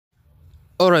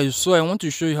Alright, so I want to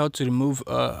show you how to remove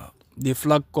the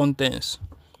flag contents,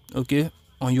 okay,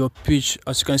 on your page.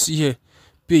 As you can see here,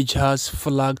 page has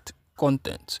flagged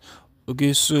content.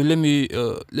 Okay, so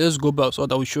let's go back so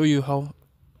that I will show you how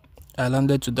I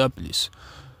landed to that place.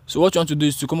 So what you want to do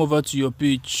is to come over to your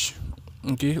page.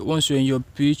 Okay, once you're in your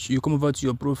page, you come over to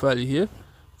your profile here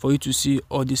for you to see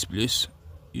all this place.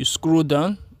 You scroll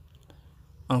down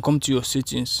and come to your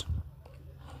settings.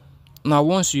 Now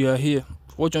once you are here,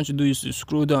 what you want to do is to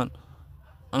scroll down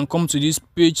and come to this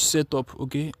page setup.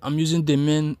 Okay, I'm using the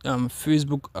main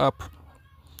Facebook app.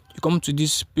 You come to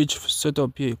this page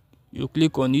setup here, you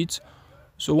click on it.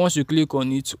 So once you click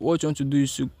on it, what you want to do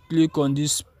is to click on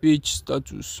this page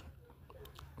status,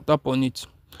 tap on it.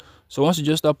 So once you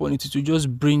just tap on it, it will just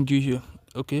bring you here.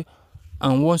 Okay,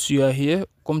 and once you are here,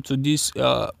 come to this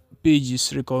page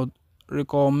is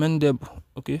recommendable.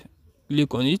 Okay,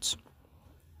 click on it.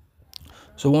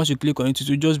 So once you click on it, it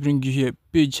will just bring you here.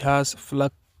 Page has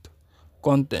flagged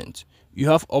content. You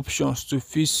have options to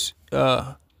fix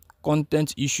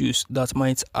content issues that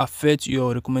might affect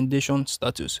your recommendation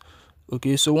status.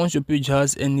 Okay, so once your page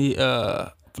has any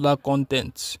flag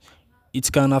content,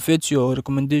 it can affect your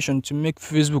recommendation to make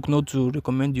Facebook not to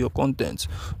recommend your content.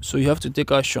 So you have to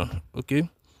take action. Okay,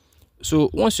 so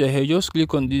once you're here, just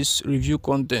click on this review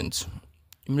content.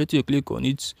 Immediately you click on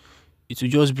it, it will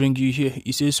just bring you here.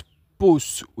 It says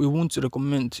posts we won't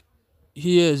recommend.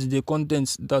 Here's the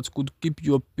content that could keep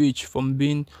your page from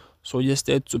being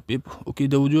suggested to people. Okay,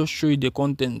 they will just show you the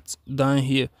content down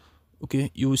here.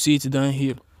 Okay, you will see it down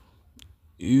here.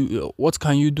 What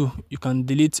can you do? You can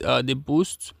delete the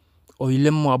post, or you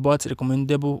learn more about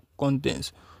recommendable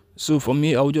contents. So for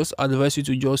me, I would just advise you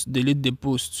to just delete the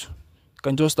post. You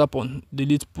can just tap on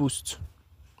delete post.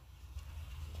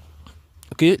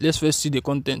 Okay, let's first see the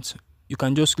content. You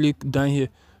can just click down here.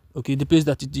 Okay, the place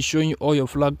that it is showing you all your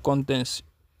flag contents,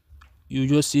 you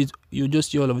just see it, you just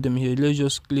see all of them here. Let's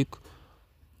just click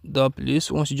that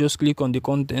place. Once you just click on the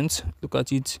content, look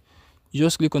at it, you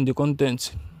just click on the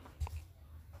content.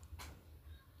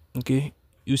 Okay,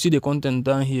 you see the content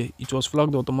down here, it was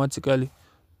flagged automatically.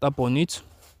 Tap on it.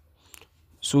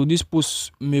 So this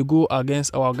post may go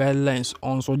against our guidelines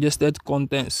on suggested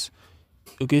contents.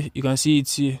 Okay, you can see it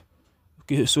here.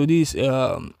 Okay, so this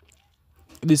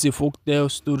is a folktale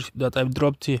story that I've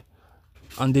dropped here,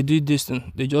 and they did this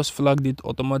thing, they just flagged it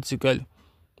automatically.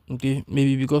 Okay,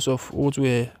 maybe because of what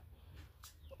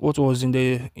was in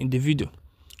the video.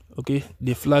 Okay,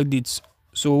 they flagged it.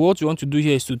 So what you want to do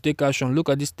here is to take action. Look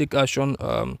at this take action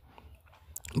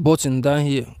button down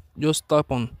here. Just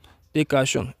tap on take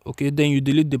action. Okay, then you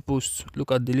delete the post.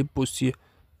 Look at delete post here.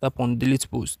 Tap on delete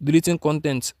post. Deleting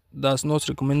content that's not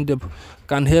recommendable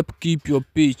can help keep your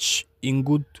page in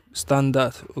good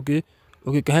standard. Okay,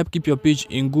 can help keep your page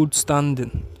in good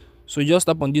standing. So just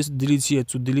tap on this delete here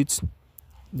to delete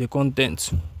the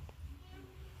content.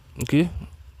 Okay,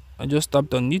 I just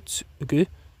tapped on it. Okay,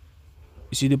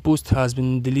 you see the post has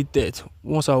been deleted.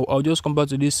 Once I'll just come back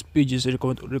to this page is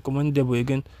recommendable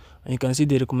again, and you can see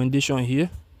the recommendation here.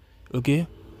 Okay,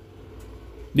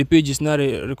 the page is not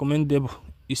recommendable,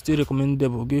 it's still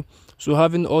recommendable. Okay, so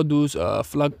having all those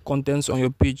flag contents on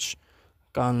your page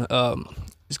can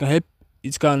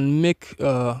it can make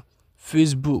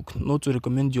Facebook not to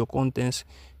recommend your contents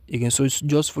again. So it's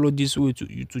just follow this way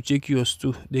to check yours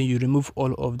too, then you remove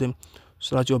all of them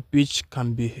so that your page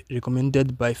can be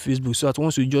recommended by Facebook, so that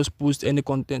once you just post any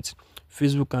content,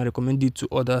 Facebook can recommend it to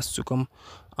others to come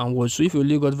and watch. So if you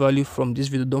really got value from this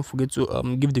video, don't forget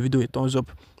to give the video a thumbs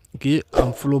up. Okay,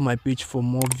 and follow my page for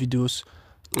more videos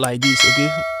like this. Okay,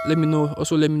 let me know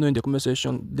in the comment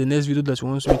section the next video that you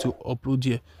want me to upload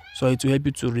here, so it will help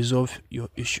you to resolve your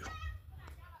issue.